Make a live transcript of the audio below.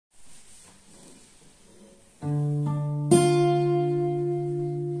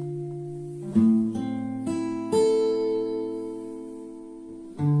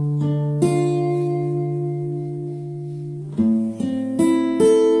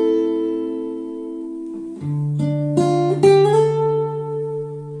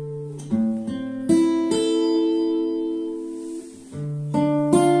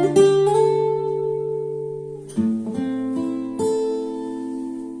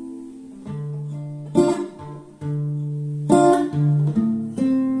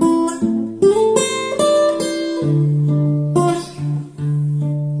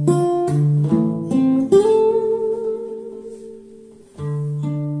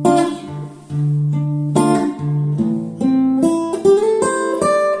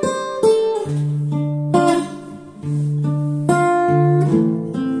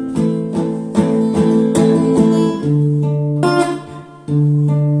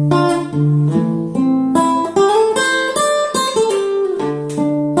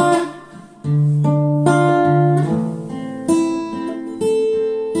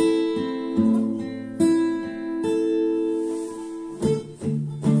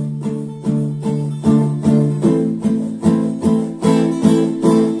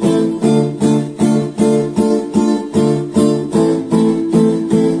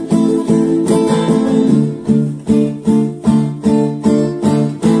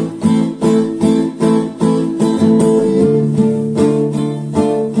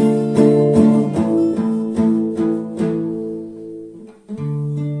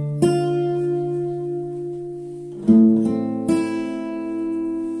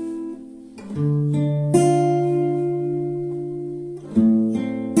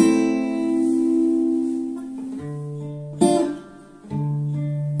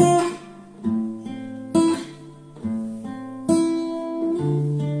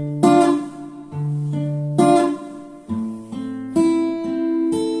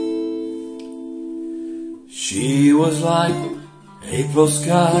She was like April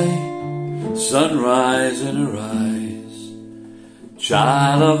sky, sunrise in her eyes,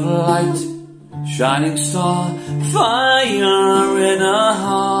 child of light, shining star, fire in her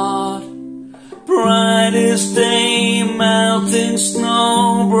heart, brightest day, melting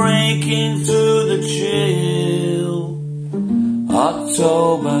snow, breaking through the chill,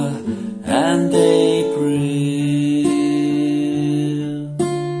 October and April.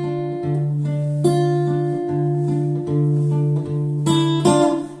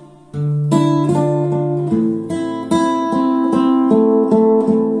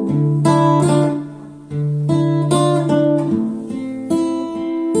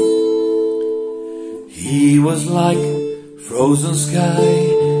 He was like frozen sky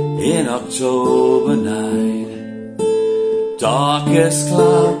in October night, darkest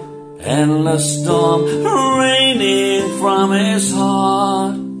cloud, endless storm, raining from his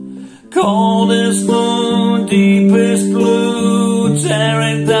heart, coldest moon, deepest blue,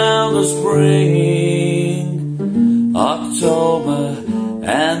 tearing down the spring, October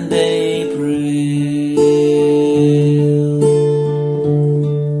and April.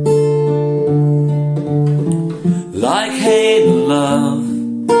 Like hate and love,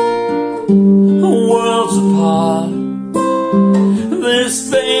 worlds apart, this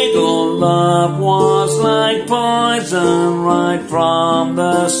fatal love was like poison right from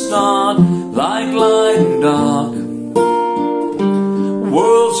the start. Like light and dark,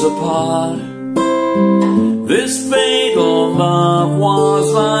 worlds apart, this fatal love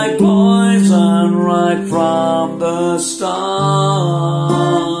was like poison right from the start.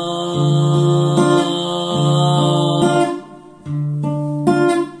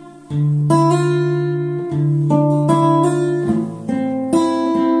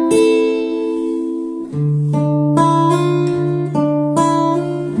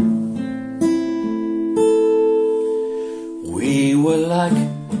 We were like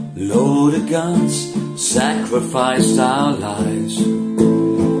loaded guns, sacrificed our lives.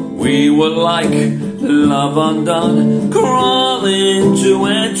 We were like love undone, crawling to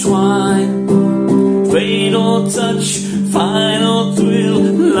entwine. Fatal touch, final thrill,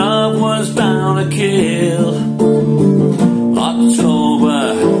 love was bound to kill.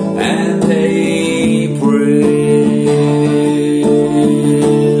 October and April.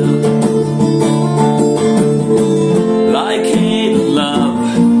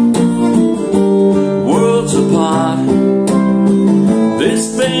 This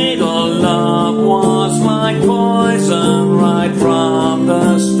fatal love was like poison right from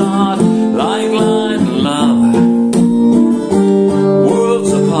the start. Like light and love,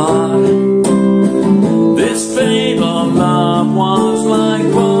 worlds apart, this fatal love was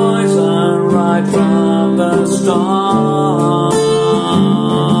like poison right from the start.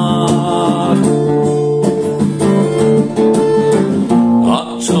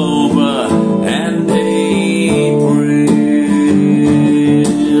 October and April.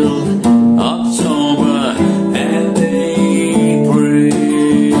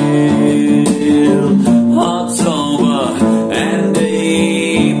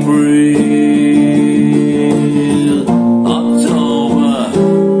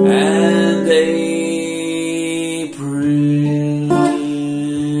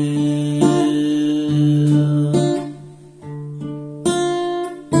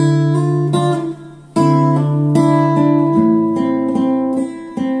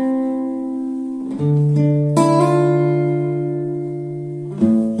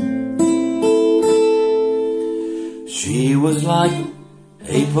 She was like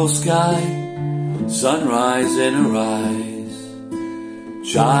April sky, sunrise in her eyes,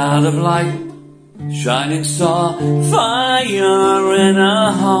 child of light, shining star, fire in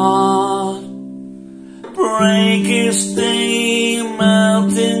her heart, breaking day,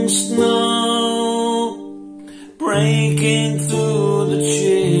 melting snow, breaking through the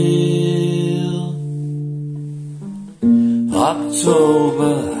chill,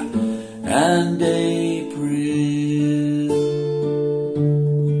 October and April.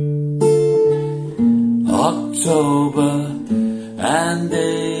 October and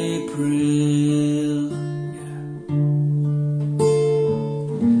April.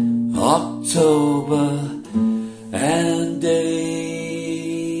 October and April.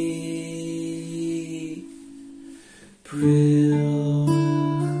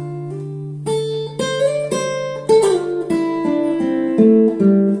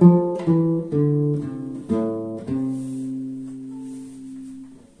 you.